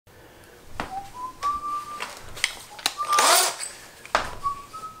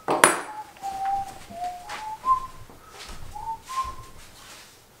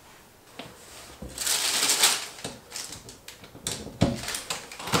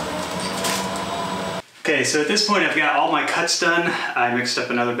Okay, so at this point I've got all my cuts done. I mixed up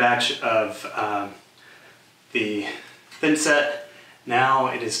another batch of the thin set. Now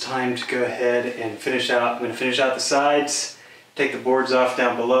it is time to go ahead and finish out. I'm going to finish out the sides, take the boards off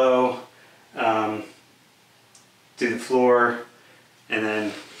down below, do the floor, and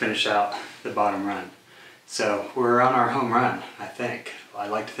then finish out the bottom run. So we're on our home run, I think. Well, I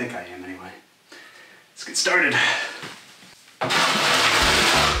like to think I am anyway. Let's get started.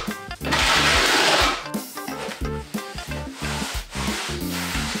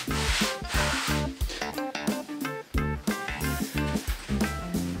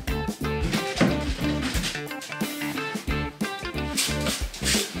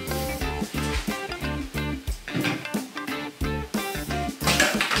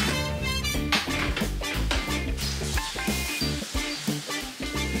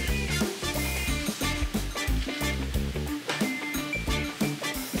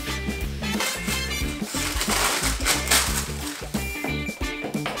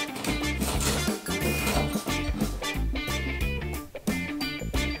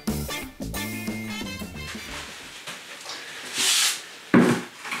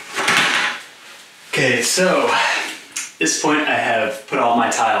 Okay, so at this point I have put all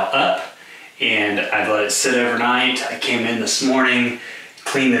my tile up and I've let it sit overnight. I came in this morning,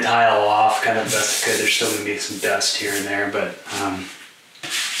 cleaned the tile off kind of best I could. There's still going to be some dust here and there, but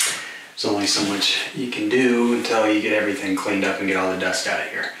there's only so much you can do until you get everything cleaned up and get all the dust out of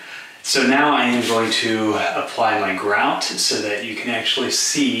here. So now I am going to apply my grout so that you can actually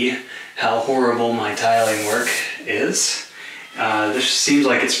see how horrible my tiling work is. This seems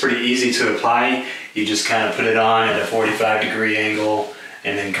like it's pretty easy to apply. You just kind of put it on at a 45-degree angle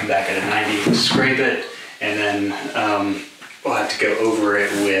and then come back at a 90, scrape it, and then we'll have to go over it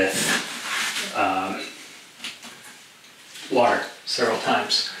with water several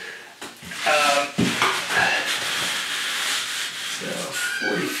times. So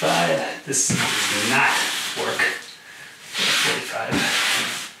 45, this does not work. 45.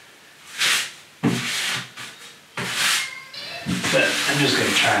 But I'm just going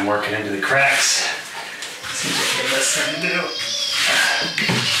to try and work it into the cracks. Seems like the best thing to do.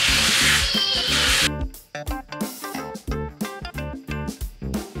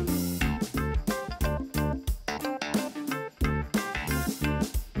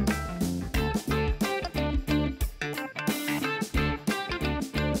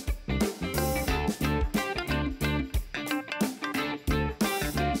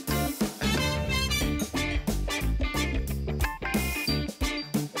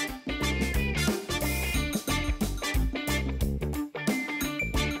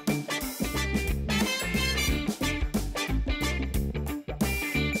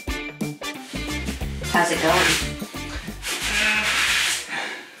 How's it going?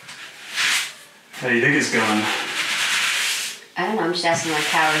 How do you think it's going? I don't know, I'm just asking like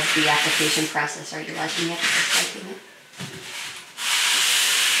how is the application process? Are you liking it or disliking it?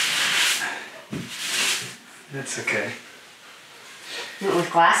 It's okay. You went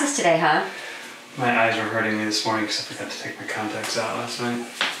with glasses today, huh? My eyes were hurting me this morning because I forgot to take my contacts out last night.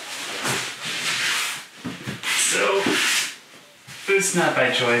 So, it's not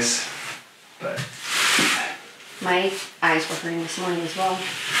by choice, but... My eyes were hurting this morning as well. I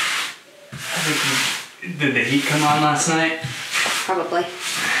think did the heat come on last night? Probably.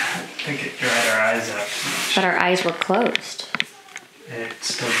 I think it dried our eyes out too much. But our eyes were closed. It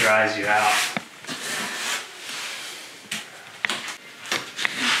still dries you out.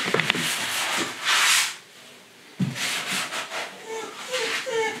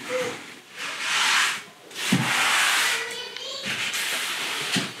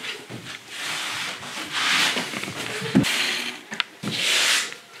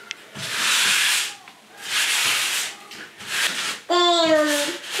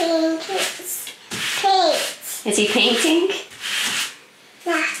 Is he painting?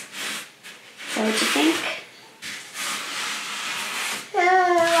 Yeah. So what you think?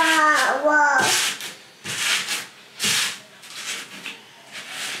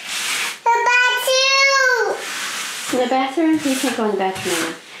 In the bathroom? You can't go in the bathroom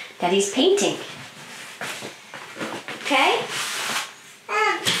now. Daddy's painting. Okay?